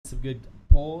some good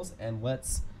polls, and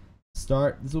let's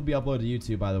start. This will be uploaded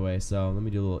to YouTube, by the way, so let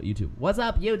me do a little YouTube. What's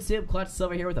up, YouTube? Clutch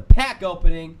Silver here with a pack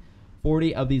opening.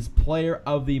 40 of these Player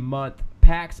of the Month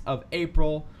packs of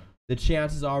April. The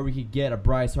chances are we could get a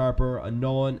Bryce Harper, a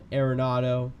Nolan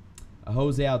Arenado, a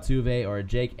Jose Altuve, or a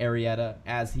Jake Arrieta,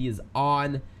 as he is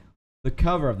on the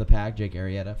cover of the pack, Jake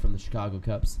Arrieta from the Chicago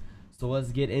Cubs. So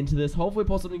let's get into this. Hopefully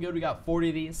pull something good. We got 40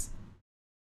 of these.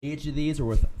 Each of these are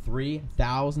worth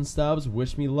 3,000 stubs.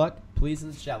 Wish me luck. Please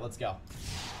in the chat. Let's go.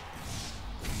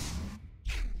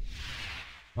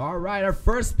 All right, our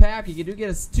first pack. We do get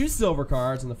us 2 silver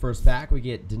cards in the first pack. We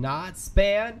get Denot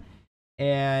Span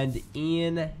and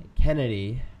Ian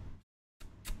Kennedy.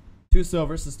 2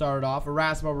 silvers to start it off.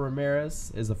 Erasmo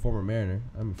Ramirez is a former Mariner.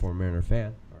 I'm a former Mariner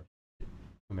fan.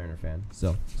 A Mariner fan.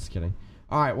 So, just kidding.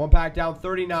 All right, 1 pack down.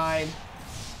 39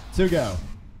 to go.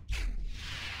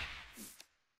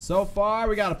 So far,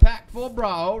 we got a pack full of bra.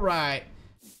 All right.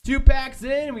 2 packs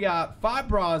in. We got 5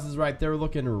 bronzes right there. We're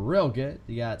looking real good.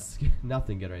 You got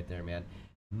nothing good right there, man.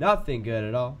 Nothing good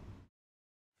at all.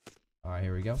 All right,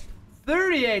 here we go.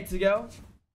 38 to go.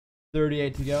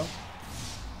 38 to go.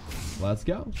 Let's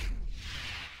go.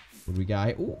 What do we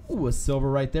got? Ooh, a silver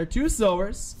right there. 2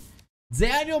 silvers.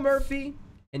 Daniel Murphy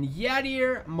and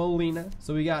Yadier Molina.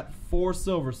 So we got 4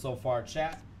 silvers so far,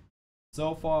 chat.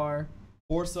 So far,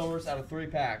 4 silvers out of 3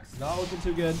 packs. Not looking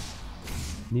too good.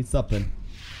 Need something.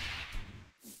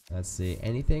 Let's see.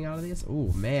 Anything out of these?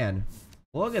 Ooh, man.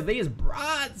 Look at these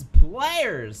bronze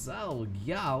players. Oh,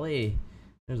 golly.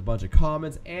 There's a bunch of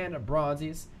commons and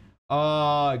bronzies.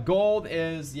 Gold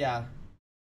is, yeah.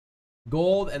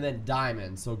 Gold and then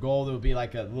diamond. So gold would be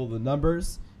like a little the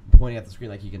numbers. I'm pointing at the screen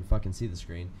like you can fucking see the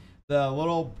screen. The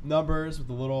little numbers with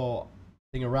the little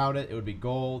thing around it, it would be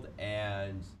gold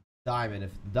and diamond.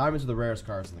 If the diamonds are the rarest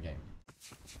cards in the game.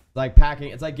 It's like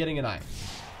packing. It's like getting an eye.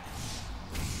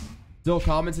 Still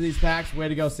comments in these packs. Way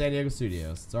to go, San Diego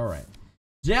Studios. It's all right.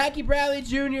 Jackie Bradley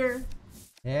Jr.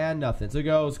 And nothing. So it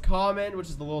goes common, which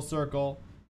is the little circle.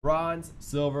 Bronze,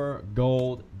 silver,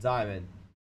 gold, diamond.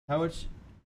 How much?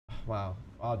 Wow.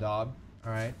 Oh, dog.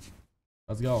 All right.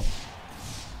 Let's go.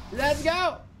 Let's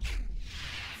go.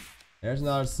 There's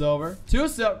another silver. 2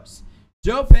 silvers.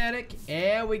 Joe Panic.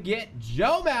 And we get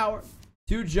Joe Mauer.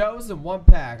 2 Joes in 1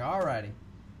 pack. All righty.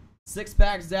 6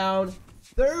 packs down.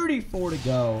 34 to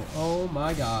go. Oh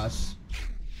my gosh.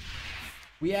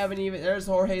 We haven't even. There's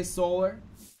Jorge Soler.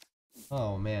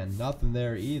 Oh man, nothing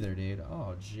there either, dude.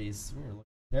 Oh jeez, we're looking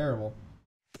terrible.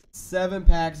 7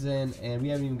 packs in, and we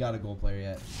haven't even got a gold player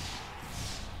yet.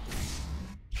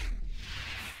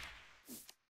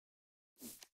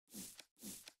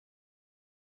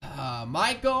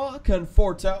 Michael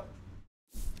Conforto.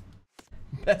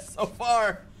 Best so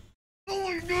far. Oh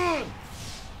my god.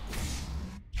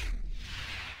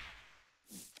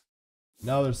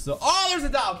 No, there's still. Oh, there's a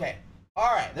dot. Okay.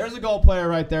 All right. There's a gold player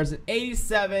right there. It's an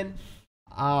 87.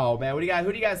 Oh, man. What do you guys?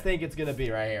 Who do you guys think it's going to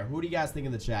be right here? Who do you guys think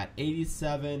in the chat?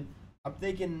 87. I'm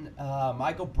thinking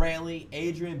Michael Brantley,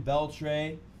 Adrian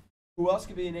Beltre. Who else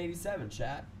could be an 87,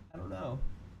 chat? I don't know.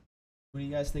 Who do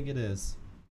you guys think it is?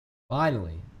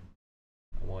 Finally.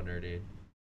 I wonder, dude.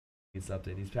 Need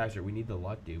something. These packs are. We need the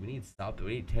luck, dude. We need something.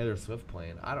 We need Taylor Swift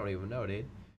playing. I don't even know, dude.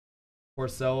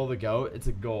 Porcello the GOAT. It's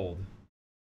a gold.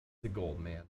 The gold,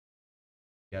 man.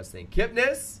 You guys think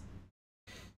Kipnis?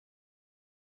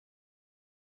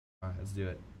 Alright, let's do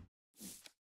it.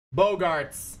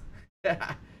 Bogarts.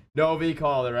 No V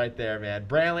caller right there, man.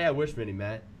 Brantley, I wish many,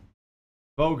 man.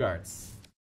 Bogarts.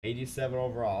 87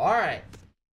 overall. Alright.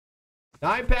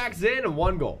 9 packs in and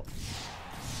 1 gold.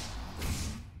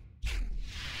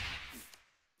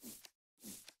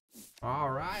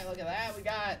 Alright, look at that. We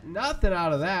got nothing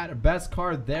out of that. Our best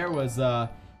card there was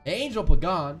Angel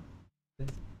Pagan.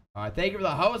 Alright, thank you for the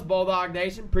host, Bulldog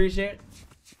Nation. Appreciate it.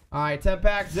 Alright, 10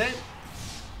 packs in.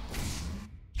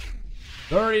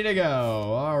 30 to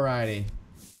go. Alrighty.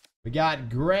 We got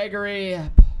Gregory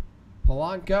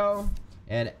Polanco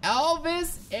and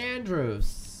Elvis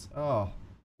Andrus. Oh,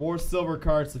 4 silver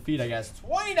cards to feed, I guess.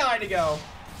 29 to go.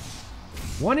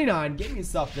 29. Give me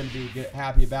something to be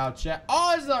happy about, chat.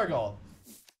 Oh, there's our goal.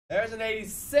 There's an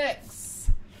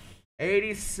 86.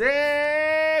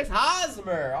 86.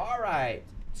 Hosmer. All right.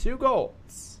 2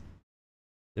 golds.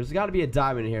 There's got to be a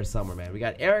diamond in here somewhere, man. We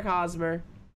got Eric Hosmer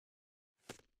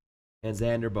and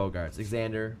Xander Bogaerts.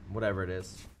 Xander, whatever it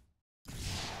is.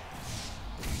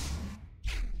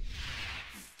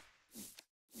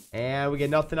 And we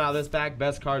get nothing out of this pack.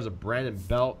 Best cards of Brandon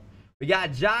Belt. We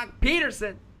got Jock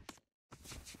Peterson.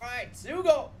 All right, 2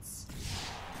 golds.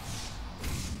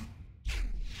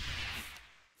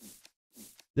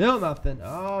 Still nothing.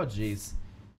 Oh, jeez.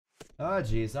 Oh,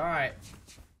 jeez. All right.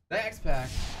 Next pack.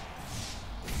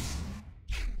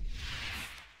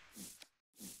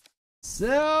 Silver.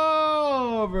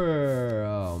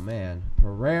 Oh, man.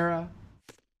 Pereira.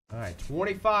 All right.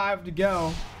 25 to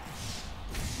go.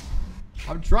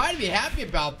 I'm trying to be happy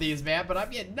about these, man, but I'm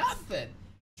getting nothing.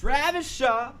 Travis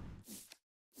Shaw.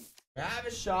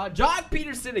 John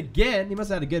Peterson again. He must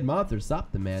have had a good month or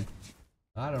something, man.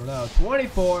 I don't know.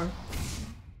 24.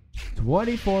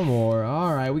 24 more.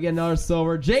 All right, we get another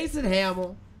silver. Jason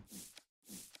Hamill.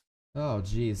 Oh,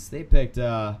 jeez. They picked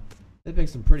some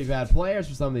pretty bad players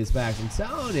for some of these packs. I'm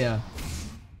telling you.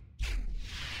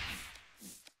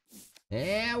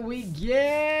 And we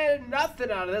get nothing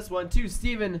out of this one. 2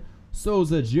 Steven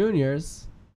Souza Juniors.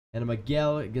 And a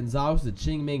Miguel Gonzalez, a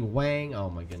Ching Ming Wang. Oh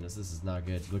my goodness, this is not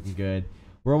good. Looking good.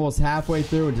 We're almost halfway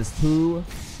through and just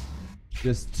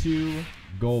two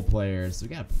gold players. So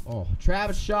we got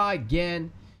Travis Shaw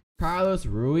again. Carlos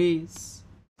Ruiz.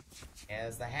 And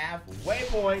it's the halfway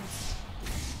point.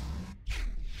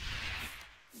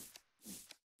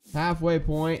 Halfway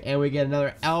point, and we get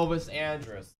another Elvis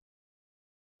Andrus.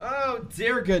 Oh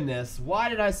dear goodness. Why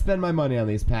did I spend my money on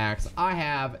these packs? I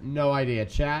have no idea,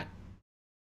 chat.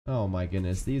 Oh my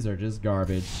goodness, these are just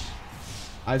garbage.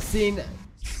 I've seen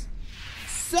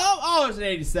there's an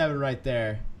 87 right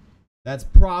there. That's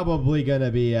probably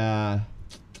gonna be Xander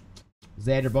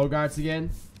Bogaerts again.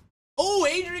 Oh,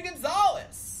 Adrian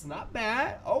Gonzalez. Not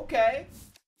bad. Okay.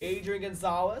 Adrian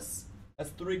Gonzalez. That's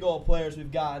 3 gold players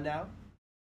we've gotten now.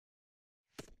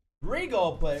 3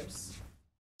 gold players.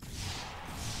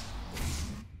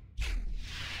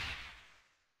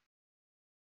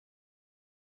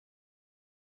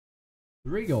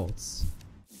 Three golds.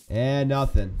 And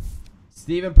nothing.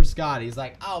 Steven Prescott. He's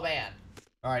like, oh man.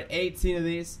 Alright, 18 of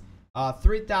these.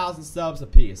 3,000 subs a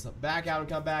piece. Back out and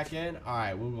come back in.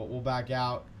 Alright, we'll back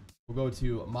out. We'll go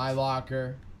to my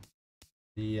locker.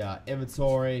 The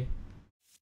inventory.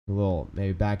 A little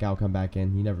maybe back out, come back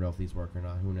in. You never know if these work or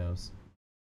not. Who knows?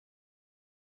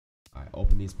 Alright,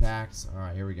 open these packs.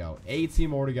 Alright, here we go. 18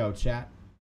 more to go, chat.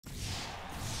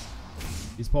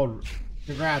 He's pulled.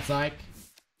 Congrats, Ike.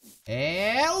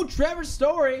 And Trevor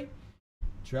Story.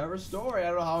 I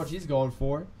don't know how much he's going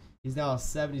for. He's now a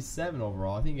 77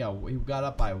 overall. I think he got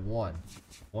up by 1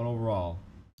 overall.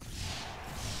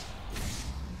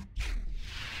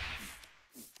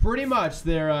 Pretty much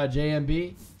there,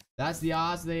 JMB. That's the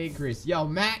odds they increase. Yo,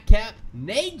 Matt Kemp,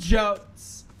 Nate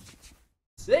Jones.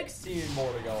 16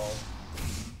 more to go.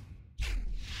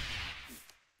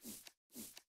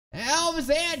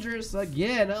 Elvis Andrus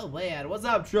again. Oh man, what's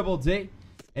up, Triple D?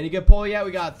 Any good pull yet?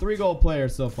 We got 3 gold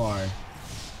players so far.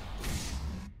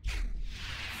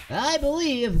 I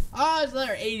believe. Oh, it's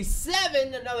another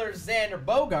 87. Another Xander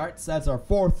Bogaerts. That's our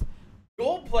 4th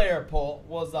gold player pull.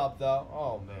 What's up, though?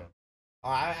 Oh, man.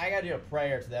 All right, I got to do a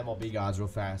prayer to the MLB gods real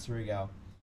fast. Here we go.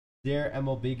 Dear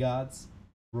MLB gods,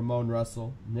 Ramon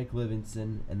Russell, Nick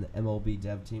Livingston, and the MLB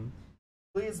dev team,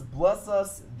 please bless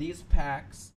us these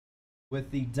packs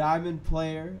with the diamond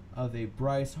player of a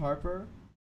Bryce Harper,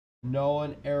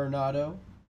 Nolan Arenado,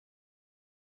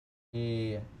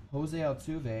 a Jose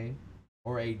Altuve,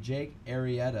 or a Jake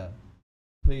Arrieta.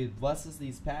 Please bless us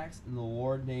these packs in the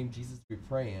Lord name Jesus we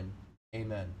pray in.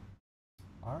 Amen.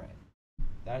 All right.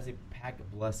 That is a pack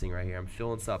of blessing right here. I'm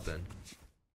feeling something.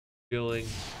 Feeling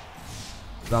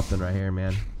something right here,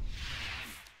 man.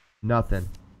 Nothing.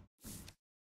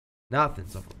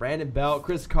 So for Brandon Belt,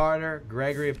 Chris Carter,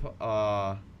 Gregory Polanco.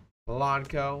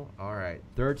 All right.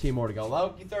 13 more to go.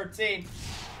 Loki 13.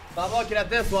 I'm looking at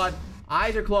this one.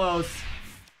 Eyes are closed.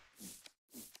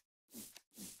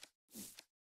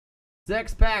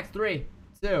 6 packs. 3,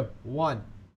 2, 1.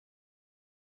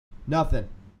 Nothing.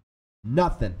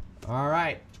 All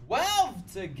right.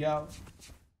 12 to go.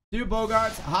 2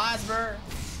 Bogaerts, Hosmer,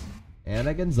 and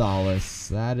a Gonzalez.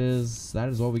 That is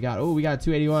what we got. Oh, we got 2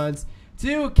 81s.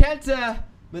 2 Kenta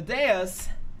Medeas.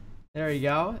 There you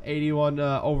go. 81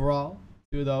 overall.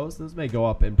 2 of those. Those may go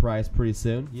up in price pretty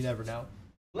soon. You never know.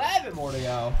 11 more to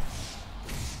go.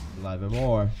 11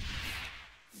 more.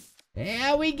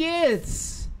 And we get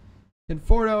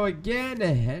Conforto again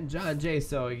and John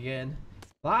Jaso again.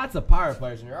 Lots of power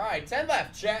players in here. All right, 10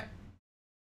 left, chat.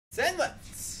 10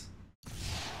 left.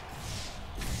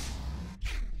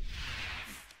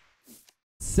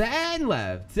 10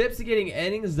 left. Tips to getting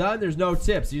innings done. There's no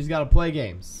tips. You just gotta play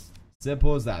games.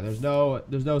 Simple as that. There's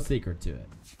no secret to it.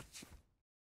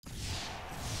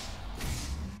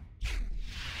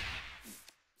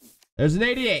 There's an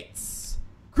 88.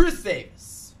 Chris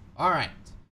Davis. All right.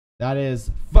 That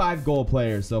is 5 gold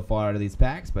players so far out of these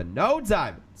packs, but no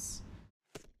diamonds.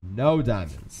 No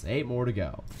diamonds. 8 more to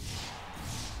go.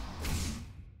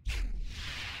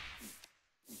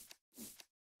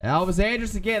 Elvis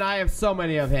Andrus again. I have so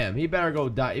many of him. He better go.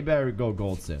 He better go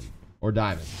gold soon or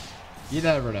diamond. You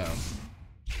never know.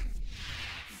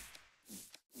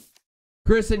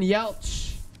 Kristen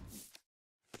Yelch.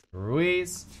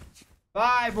 Ruiz.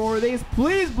 5 more of these.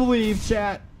 Please believe,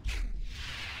 chat.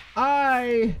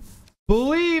 I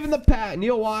believe in the Pat.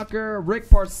 Neil Walker. Rick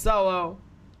Porcello.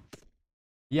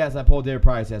 Yes, I pulled David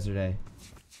Price yesterday.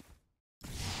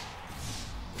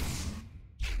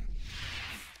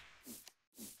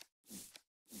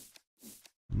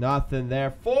 Nothing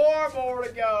there. 4 more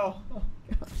to go. Oh,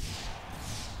 God.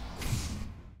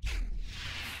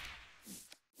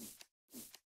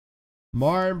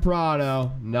 Martin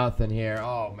Prado. Nothing here.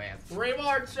 Oh, man. 3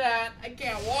 more, chat. I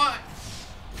can't watch.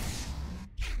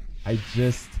 I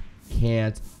just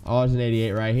can't. Oh, there's an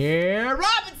 88 right here.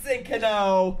 Robinson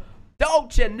Cano.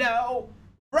 Don't you know?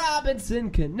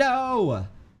 Robinson Cano.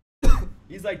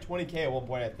 He's like 20K at one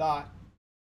point, I thought.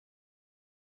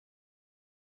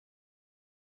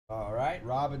 All right,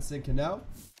 Robinson Cano.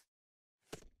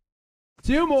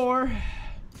 2 more.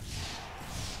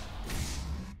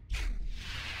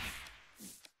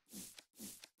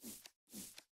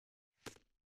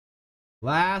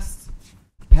 Last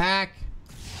pack.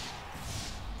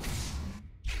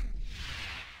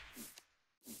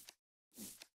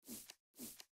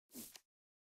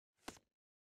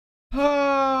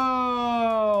 Oh,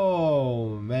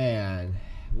 man.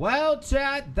 Well,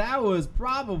 chat, that was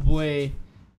probably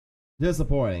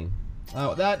disappointing.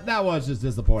 Oh, that was just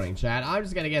disappointing, chat. I'm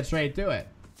just going to get straight to it.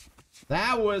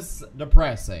 That was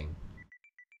depressing.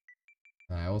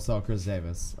 All right, we'll sell Chris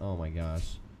Davis. Oh, my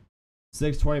gosh.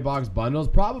 620 box bundles.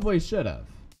 Probably should have.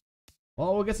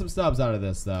 Well, we'll get some stubs out of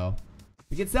this, though.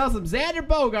 We can sell some Xander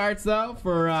Bogaerts, though,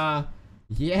 for,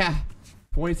 yeah,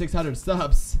 2,600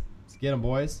 stubs. Let's get them,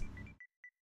 boys.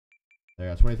 There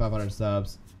you go, 2,500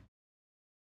 subs.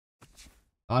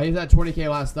 Oh, he's at 20K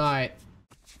last night.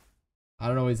 I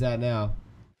don't know what he's at now.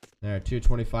 There,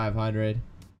 2,500.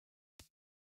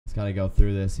 Let's kind of go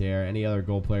through this here. Any other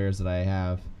gold players that I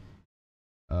have?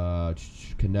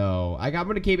 Cano. I'm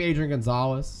going to keep Adrian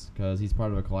Gonzalez because he's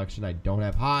part of a collection. I don't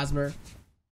have Hosmer.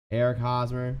 Eric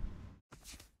Hosmer.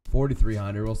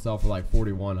 4,300. We'll sell for like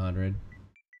 4,100.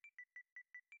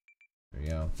 There you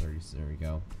go. 30. There we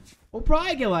go. We'll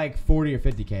probably get like 40 or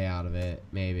 50K out of it.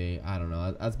 Maybe. I don't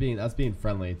know. That's being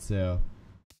friendly too.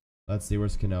 Let's see.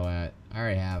 Where's Cano at? I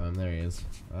already have him. There he is.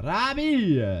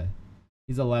 Robbie.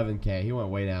 He's 11K. He went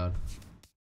way down.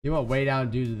 He went way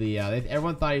down due to the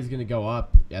everyone thought he was gonna go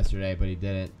up yesterday, but he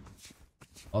didn't.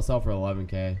 I'll sell for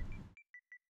 11K.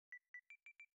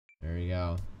 There you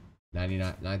go.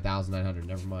 9,900.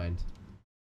 Never mind.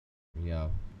 There we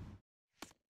go.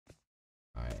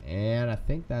 All right, and I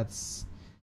think that's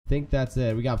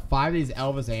it. We got 5 of these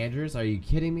Elvis Andrus. Are you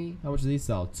kidding me? How much do these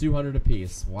sell? 200 a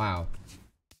piece. Wow.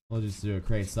 We'll just do a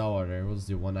crate sell order. We'll just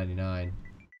do 199.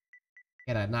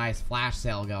 Get a nice flash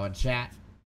sale going, chat.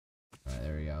 All right,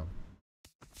 there we go.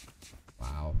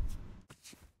 Wow.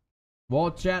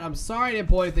 Well, chat, I'm sorry I didn't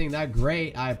pull anything that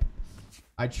great. I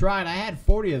tried. I had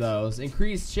 40 of those.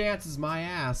 Increased chances, my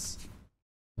ass.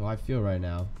 So I feel right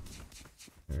now.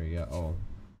 There we go. Oh,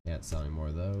 can't sell any more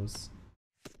of those.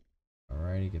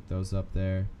 Alrighty, get those up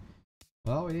there.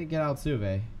 Well, we didn't get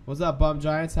Altuve. What's up, Bum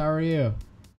Giants? How are you?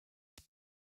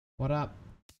 What up?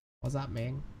 What's up,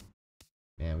 man?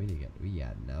 Man, we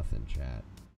got nothing, chat.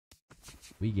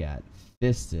 We got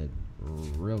fisted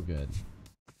real good.